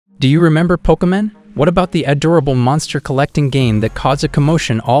Do you remember Pokemon? What about the adorable monster collecting game that caused a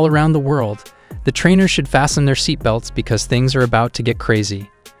commotion all around the world? The trainers should fasten their seatbelts because things are about to get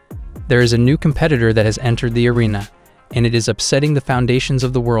crazy. There is a new competitor that has entered the arena, and it is upsetting the foundations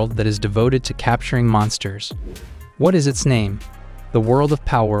of the world that is devoted to capturing monsters. What is its name? The world of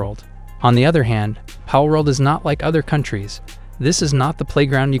Palworld. On the other hand, Palworld is not like other countries. This is not the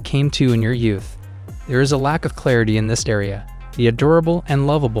playground you came to in your youth. There is a lack of clarity in this area. The adorable and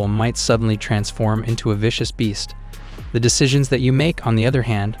lovable might suddenly transform into a vicious beast. The decisions that you make, on the other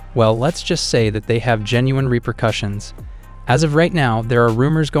hand, well, let's just say that they have genuine repercussions. As of right now, there are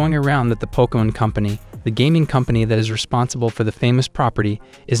rumors going around that the Pokemon Company, the gaming company that is responsible for the famous property,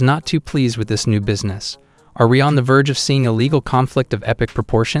 is not too pleased with this new business. Are we on the verge of seeing a legal conflict of epic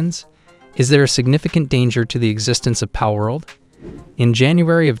proportions? Is there a significant danger to the existence of Palworld? In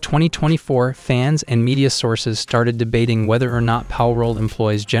January of 2024, fans and media sources started debating whether or not Palworld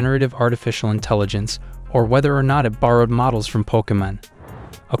employs generative artificial intelligence or whether or not it borrowed models from Pokemon.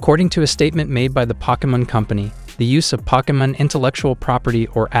 According to a statement made by the Pokemon Company, the use of Pokemon intellectual property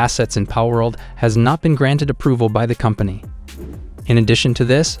or assets in Palworld has not been granted approval by the company. In addition to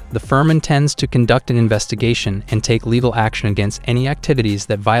this, the firm intends to conduct an investigation and take legal action against any activities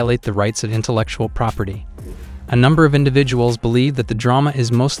that violate the rights of intellectual property. A number of individuals believe that the drama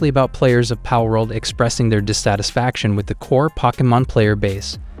is mostly about players of Palworld expressing their dissatisfaction with the core Pokemon player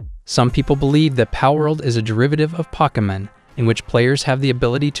base. Some people believe that Palworld is a derivative of Pokemon, in which players have the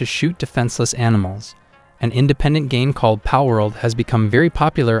ability to shoot defenseless animals. An independent game called Palworld has become very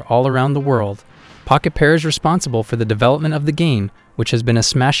popular all around the world. Pocket Pair is responsible for the development of the game, which has been a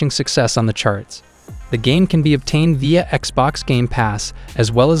smashing success on the charts. The game can be obtained via Xbox Game Pass,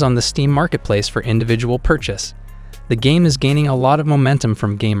 as well as on the Steam Marketplace for individual purchase. The game is gaining a lot of momentum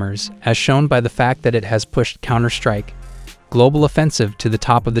from gamers, as shown by the fact that it has pushed Counter-Strike Global Offensive to the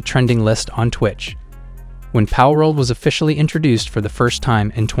top of the trending list on Twitch. When Palworld was officially introduced for the first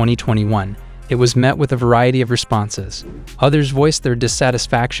time in 2021, it was met with a variety of responses. Others voiced their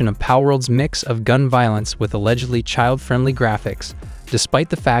dissatisfaction of Palworld's mix of gun violence with allegedly child-friendly graphics, despite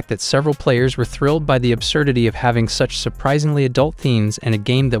the fact that several players were thrilled by the absurdity of having such surprisingly adult themes in a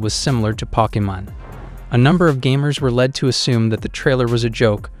game that was similar to Pokemon. A number of gamers were led to assume that the trailer was a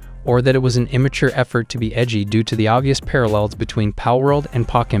joke, or that it was an immature effort to be edgy due to the obvious parallels between Palworld and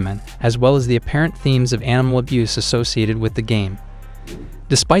Pokemon, as well as the apparent themes of animal abuse associated with the game.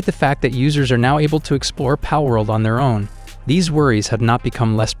 Despite the fact that users are now able to explore Palworld on their own, these worries have not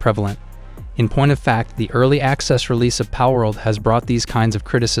become less prevalent. In point of fact, the early access release of Palworld has brought these kinds of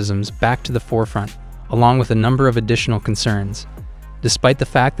criticisms back to the forefront, along with a number of additional concerns. Despite the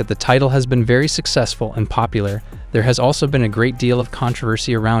fact that the title has been very successful and popular, there has also been a great deal of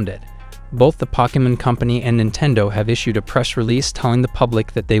controversy around it. Both the Pokemon Company and Nintendo have issued a press release telling the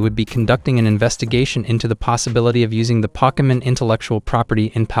public that they would be conducting an investigation into the possibility of using the Pokemon intellectual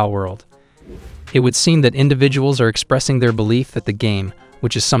property in Palworld. It would seem that individuals are expressing their belief that the game,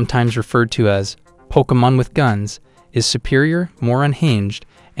 which is sometimes referred to as Pokemon with guns, is superior, more unhinged,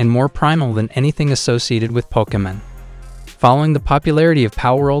 and more primal than anything associated with Pokemon. Following the popularity of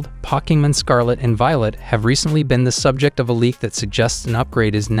Palworld, Pokemon Scarlet and Violet have recently been the subject of a leak that suggests an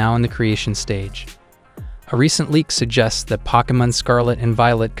upgrade is now in the creation stage. A recent leak suggests that Pokemon Scarlet and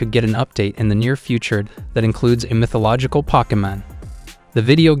Violet could get an update in the near future that includes a mythological Pokemon. The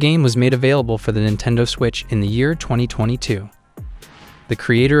video game was made available for the Nintendo Switch in the year 2022. The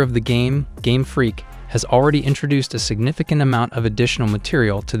creator of the game, Game Freak, has already introduced a significant amount of additional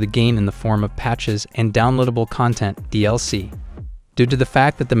material to the game in the form of patches and downloadable content, DLC. Due to the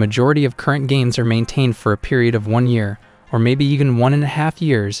fact that the majority of current games are maintained for a period of 1 year, or maybe even 1.5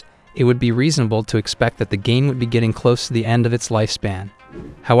 years, it would be reasonable to expect that the game would be getting close to the end of its lifespan.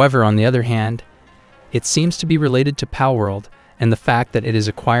 However, on the other hand, it seems to be related to Palworld, and the fact that it is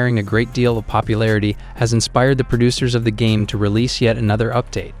acquiring a great deal of popularity has inspired the producers of the game to release yet another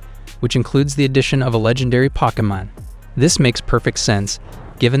update, which includes the addition of a legendary Pokemon. This makes perfect sense,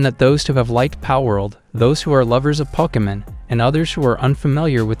 given that those who have liked Palworld, those who are lovers of Pokemon, and others who are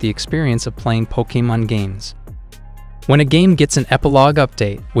unfamiliar with the experience of playing Pokemon games. When a game gets an epilogue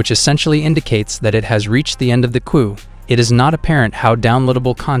update, which essentially indicates that it has reached the end of the queue, it is not apparent how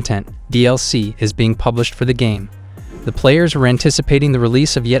downloadable content, DLC, is being published for the game. The players were anticipating the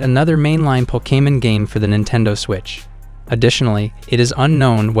release of yet another mainline Pokemon game for the Nintendo Switch. Additionally, it is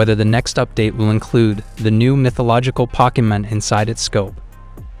unknown whether the next update will include the new mythological Pokemon inside its scope.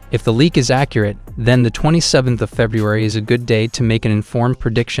 If the leak is accurate, then the 27th of February is a good day to make an informed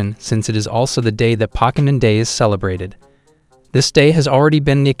prediction, since it is also the day that Pokemon Day is celebrated. This day has already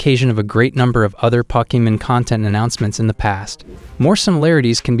been the occasion of a great number of other Pokemon content announcements in the past. More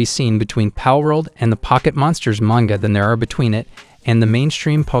similarities can be seen between Palworld and the Pocket Monsters manga than there are between it and the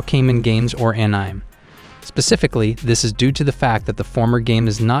mainstream Pokemon games or anime. Specifically, this is due to the fact that the former game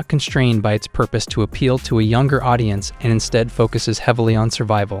is not constrained by its purpose to appeal to a younger audience and instead focuses heavily on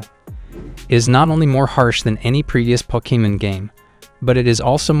survival. It is not only more harsh than any previous Pokemon game, but it is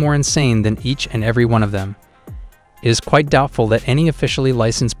also more insane than each and every one of them. It is quite doubtful that any officially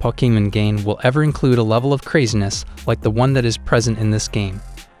licensed Pokemon game will ever include a level of craziness like the one that is present in this game.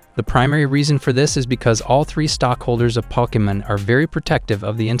 The primary reason for this is because all three stockholders of Pokemon are very protective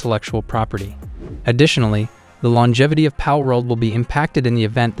of the intellectual property. Additionally, the longevity of Palworld will be impacted in the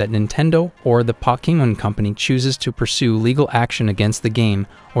event that Nintendo or the Pokemon Company chooses to pursue legal action against the game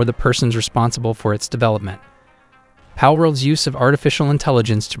or the persons responsible for its development. Palworld's use of artificial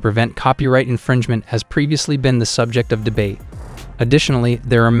intelligence to prevent copyright infringement has previously been the subject of debate. Additionally,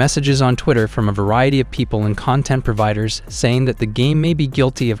 there are messages on Twitter from a variety of people and content providers saying that the game may be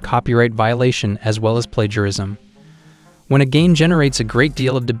guilty of copyright violation as well as plagiarism. When a game generates a great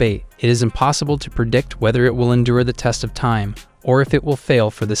deal of debate, it is impossible to predict whether it will endure the test of time, or if it will fail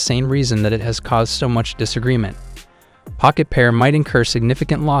for the same reason that it has caused so much disagreement. Pocket Pair might incur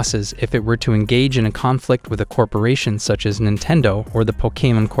significant losses if it were to engage in a conflict with a corporation such as Nintendo or the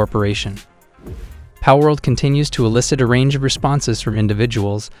Pokemon Corporation. Palworld continues to elicit a range of responses from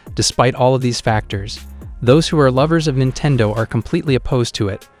individuals, despite all of these factors. Those who are lovers of Nintendo are completely opposed to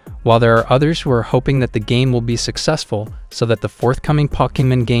it, while there are others who are hoping that the game will be successful so that the forthcoming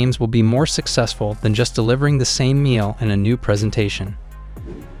Pokemon games will be more successful than just delivering the same meal in a new presentation.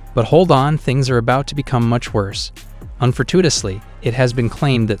 But hold on, things are about to become much worse. Unfortuitously, it has been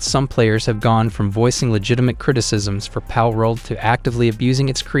claimed that some players have gone from voicing legitimate criticisms for Palworld to actively abusing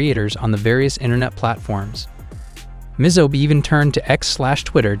its creators on the various internet platforms. Mizobi even turned to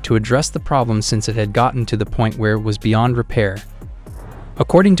X/Twitter to address the problem since it had gotten to the point where it was beyond repair.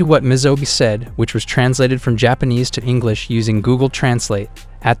 According to what Mizobi said, which was translated from Japanese to English using Google Translate,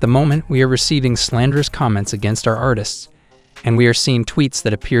 at the moment we are receiving slanderous comments against our artists, and we are seeing tweets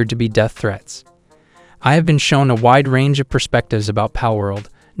that appeared to be death threats. I have been shown a wide range of perspectives about Palworld.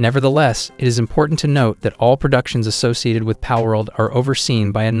 Nevertheless, it is important to note that all productions associated with Palworld are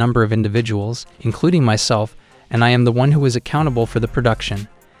overseen by a number of individuals, including myself, and I am the one who is accountable for the production.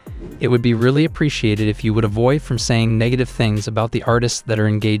 It would be really appreciated if you would avoid from saying negative things about the artists that are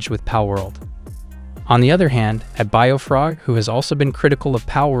engaged with Palworld. On the other hand, at Biofrog, who has also been critical of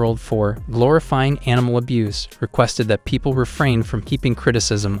Palworld for glorifying animal abuse, requested that people refrain from heaping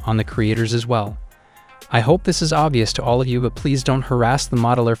criticism on the creators as well. I hope this is obvious to all of you, but please don't harass the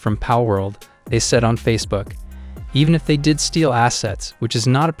modeler from Palworld, they said on Facebook. Even if they did steal assets, which is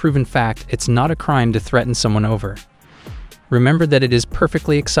not a proven fact, it's not a crime to threaten someone over. Remember that it is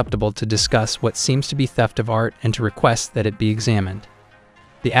perfectly acceptable to discuss what seems to be theft of art and to request that it be examined.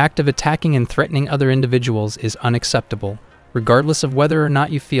 The act of attacking and threatening other individuals is unacceptable, regardless of whether or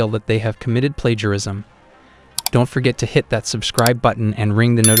not you feel that they have committed plagiarism. Don't forget to hit that subscribe button and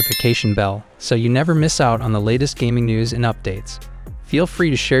ring the notification bell so you never miss out on the latest gaming news and updates. Feel free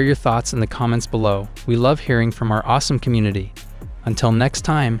to share your thoughts in the comments below. We love hearing from our awesome community. Until next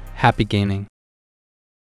time, happy gaming.